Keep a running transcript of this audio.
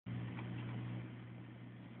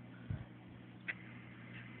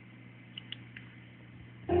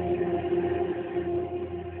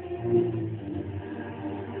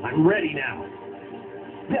I'm ready now.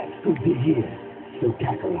 That's good to hear, so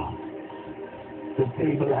Kakarot. The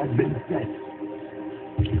table has been set.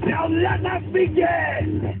 Now let us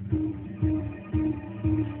begin!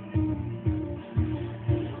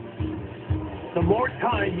 The more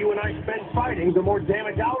time you and I spend fighting, the more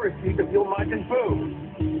damage I'll receive to fuel my food.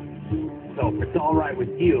 So if it's all right with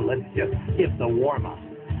you, let's just skip the warm-up.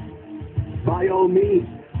 By all means.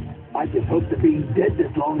 I just hope that being dead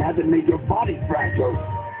this long hasn't made your body fragile.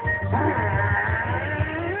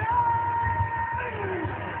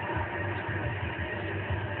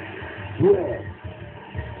 Well,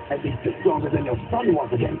 at least you're stronger than your son was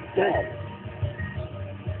against Dad.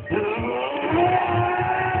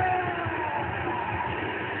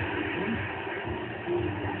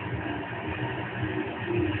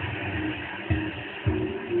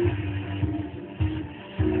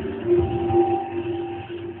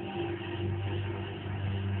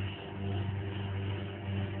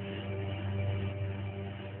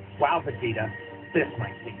 Wow, Vegeta, this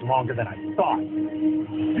might take longer than I thought.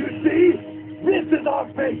 You see? This is our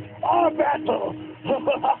fate, our battle!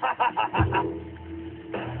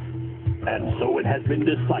 And so it has been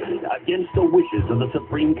decided, against the wishes of the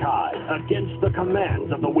Supreme Kai, against the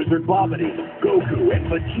commands of the Wizard Bobbity, Goku and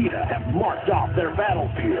Vegeta have marked off their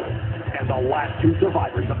battlefield. And the last two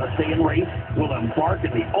survivors of the Saiyan race will embark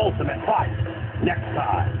in the ultimate fight. Next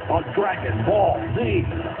time on Dragon Ball Z.